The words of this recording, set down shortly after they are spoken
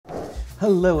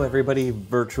Hello everybody,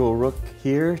 Virtual Rook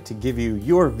here to give you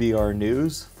your VR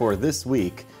news for this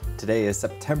week. Today is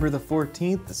September the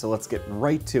 14th, so let's get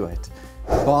right to it.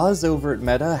 Boz over at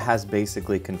Meta has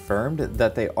basically confirmed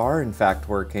that they are in fact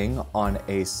working on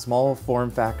a small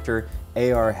form factor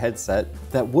AR headset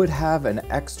that would have an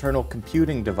external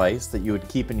computing device that you would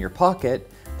keep in your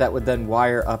pocket that would then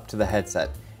wire up to the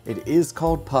headset. It is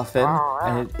called Puffin,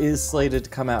 and it is slated to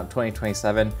come out in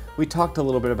 2027. We talked a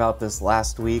little bit about this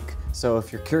last week, so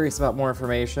if you're curious about more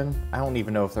information, I don't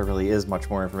even know if there really is much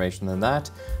more information than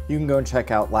that, you can go and check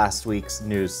out last week's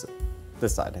news.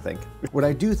 This side, I think. What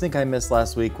I do think I missed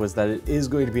last week was that it is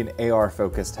going to be an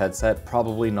AR-focused headset,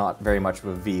 probably not very much of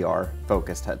a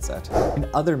VR-focused headset. In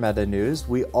other Meta news,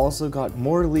 we also got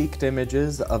more leaked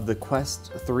images of the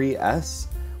Quest 3S,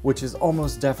 which is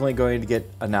almost definitely going to get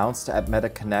announced at Meta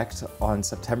Connect on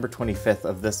September 25th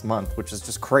of this month, which is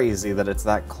just crazy that it's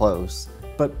that close.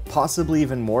 But possibly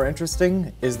even more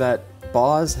interesting is that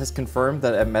Boz has confirmed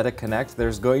that at Meta Connect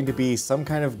there's going to be some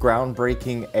kind of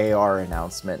groundbreaking AR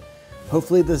announcement.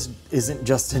 Hopefully this isn't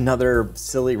just another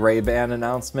silly Ray-Ban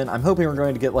announcement. I'm hoping we're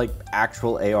going to get like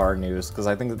actual AR news, because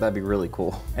I think that that'd be really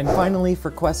cool. And finally,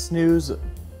 for Quest news,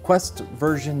 Quest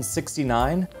version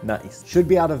 69, nice, should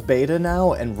be out of beta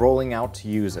now and rolling out to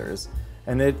users.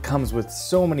 And it comes with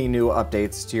so many new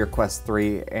updates to your Quest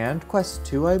 3 and Quest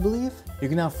 2, I believe. You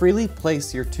can now freely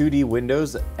place your 2D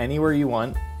windows anywhere you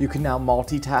want. You can now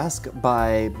multitask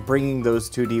by bringing those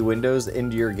 2D windows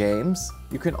into your games.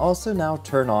 You can also now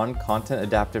turn on content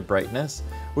adaptive brightness,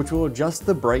 which will adjust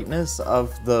the brightness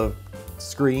of the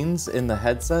screens in the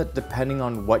headset depending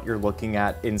on what you're looking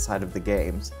at inside of the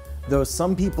games. Though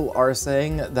some people are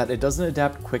saying that it doesn't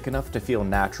adapt quick enough to feel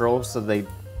natural, so they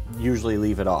usually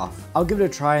leave it off. I'll give it a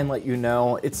try and let you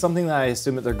know. It's something that I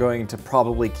assume that they're going to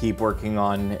probably keep working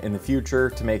on in the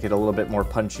future to make it a little bit more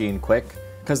punchy and quick,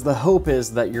 because the hope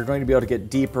is that you're going to be able to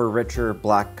get deeper, richer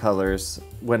black colors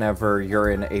whenever you're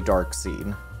in a dark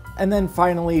scene. And then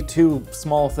finally, two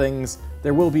small things.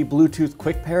 There will be Bluetooth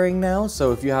quick pairing now,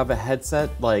 so if you have a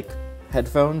headset like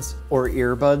headphones or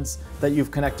earbuds that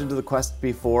you've connected to the Quest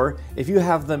before, if you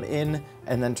have them in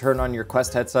and then turn on your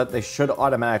Quest headset, they should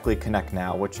automatically connect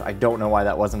now, which I don't know why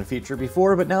that wasn't a feature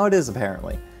before, but now it is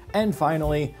apparently. And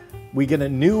finally, we get a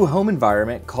new home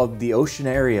environment called the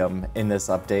Oceanarium in this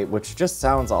update, which just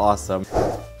sounds awesome.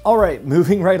 All right,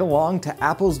 moving right along to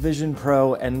Apple's Vision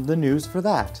Pro and the news for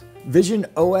that. Vision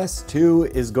OS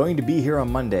 2 is going to be here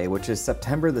on Monday, which is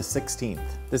September the 16th.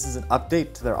 This is an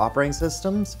update to their operating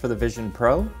systems for the Vision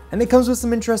Pro, and it comes with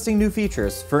some interesting new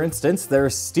features. For instance, they're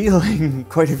stealing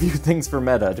quite a few things from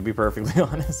Meta, to be perfectly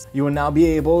honest. You will now be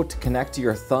able to connect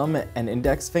your thumb and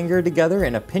index finger together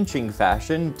in a pinching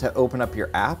fashion to open up your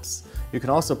apps. You can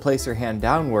also place your hand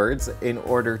downwards in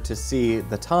order to see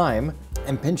the time,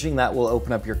 and pinching that will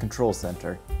open up your control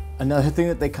center. Another thing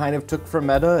that they kind of took from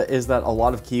Meta is that a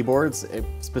lot of keyboards,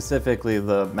 specifically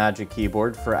the Magic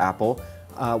Keyboard for Apple,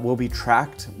 will be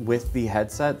tracked with the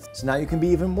headset. So now you can be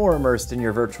even more immersed in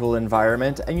your virtual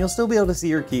environment and you'll still be able to see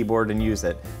your keyboard and use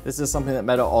it. This is something that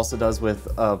Meta also does with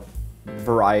a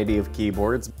variety of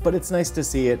keyboards, but it's nice to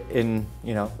see it in,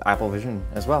 Apple Vision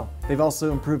as well. They've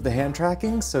also improved the hand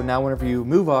tracking, so now whenever you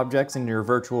move objects in your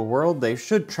virtual world, they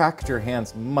should track your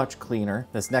hands much cleaner.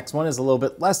 This next one is a little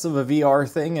bit less of a VR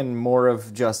thing and more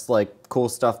of just like cool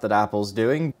stuff that Apple's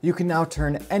doing. You can now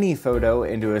turn any photo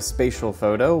into a spatial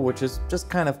photo, which is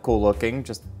just kind of cool looking,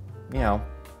 just,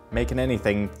 making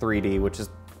anything 3D, which is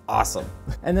awesome.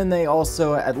 And then they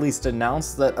also at least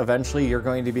announced that eventually you're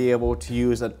going to be able to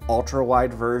use an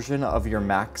ultra-wide version of your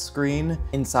Mac screen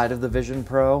inside of the Vision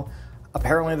Pro.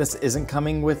 Apparently this isn't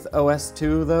coming with OS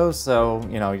 2 though, so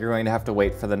you're going to have to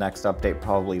wait for the next update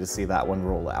probably to see that one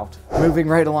roll out. Moving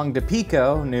right along to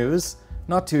Pico news.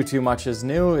 Not too much is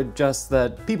new, it's just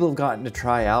that people have gotten to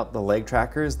try out the leg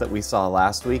trackers that we saw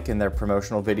last week in their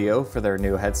promotional video for their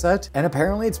new headset, and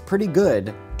apparently it's pretty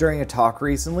good. During a talk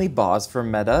recently, Boz from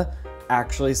Meta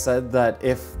actually said that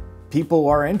if people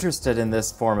are interested in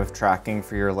this form of tracking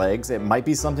for your legs, it might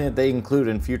be something that they include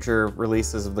in future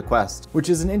releases of the Quest, which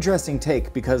is an interesting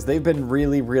take because they've been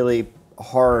really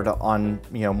hard on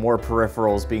more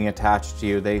peripherals being attached to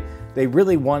you. They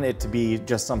really want it to be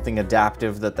just something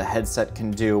adaptive that the headset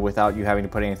can do without you having to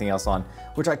put anything else on,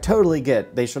 which I totally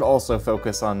get. They should also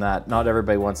focus on that. Not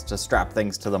everybody wants to strap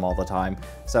things to them all the time,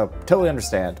 so totally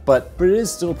understand. But it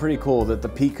is still pretty cool that the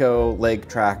Pico leg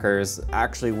trackers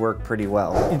actually work pretty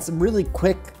well. In some really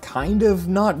quick, kind of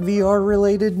not VR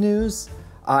related news,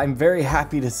 I'm very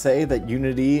happy to say that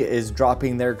Unity is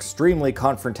dropping their extremely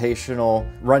confrontational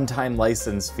runtime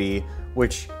license fee,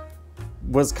 which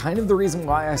was kind of the reason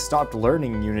why I stopped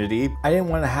learning Unity. I didn't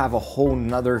want to have a whole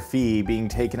nother fee being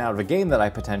taken out of a game that I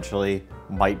potentially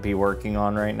might be working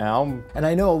on right now. And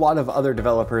I know a lot of other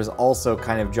developers also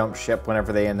kind of jumped ship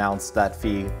whenever they announced that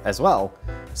fee as well.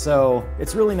 So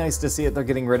it's really nice to see that they're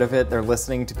getting rid of it, they're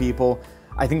listening to people.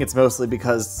 I think it's mostly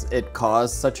because it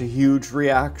caused such a huge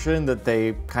reaction that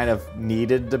they kind of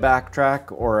needed to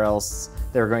backtrack, or else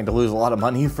they were going to lose a lot of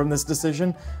money from this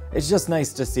decision. It's just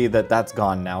nice to see that that's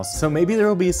gone now. So maybe there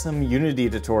will be some Unity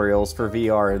tutorials for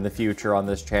VR in the future on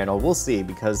this channel. We'll see,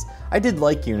 because I did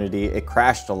like Unity. It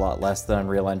crashed a lot less than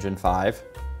Unreal Engine 5.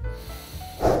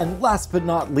 And last but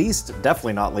not least,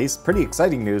 definitely not least, pretty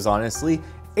exciting news honestly,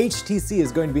 HTC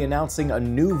is going to be announcing a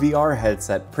new VR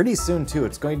headset pretty soon too.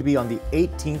 It's going to be on the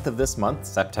 18th of this month,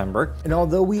 September. And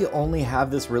although we only have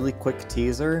this really quick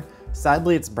teaser,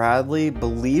 sadly it's Bradley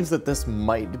believes that this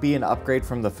might be an upgrade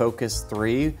from the Focus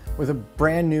 3 with a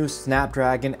brand new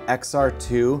Snapdragon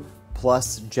XR2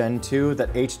 Plus Gen 2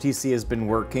 that HTC has been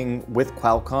working with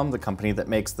Qualcomm, the company that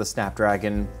makes the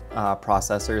Snapdragon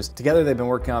processors. Together they've been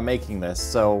working on making this,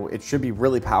 so it should be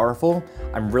really powerful.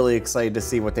 I'm really excited to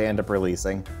see what they end up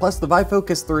releasing. Plus the Vive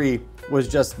Focus 3 was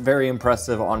just very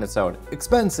impressive on its own.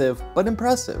 Expensive, but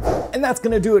impressive. And that's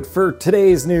gonna do it for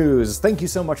today's news. Thank you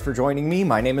so much for joining me.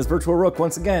 My name is Virtual Rook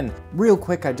once again. Real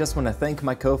quick, I just wanna thank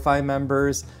my Ko-Fi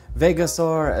members,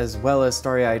 Vegasaur as well as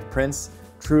Starry-Eyed Prince.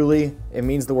 Truly, it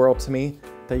means the world to me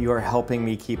that you are helping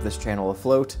me keep this channel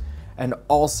afloat. And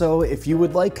also, if you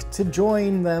would like to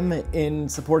join them in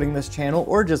supporting this channel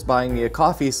or just buying me a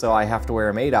coffee so I have to wear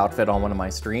a maid outfit on one of my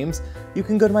streams, you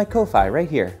can go to my Ko-Fi right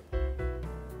here.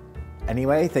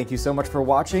 Anyway, thank you so much for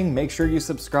watching. Make sure you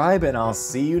subscribe and I'll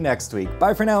see you next week.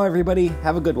 Bye for now, everybody.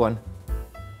 Have a good one.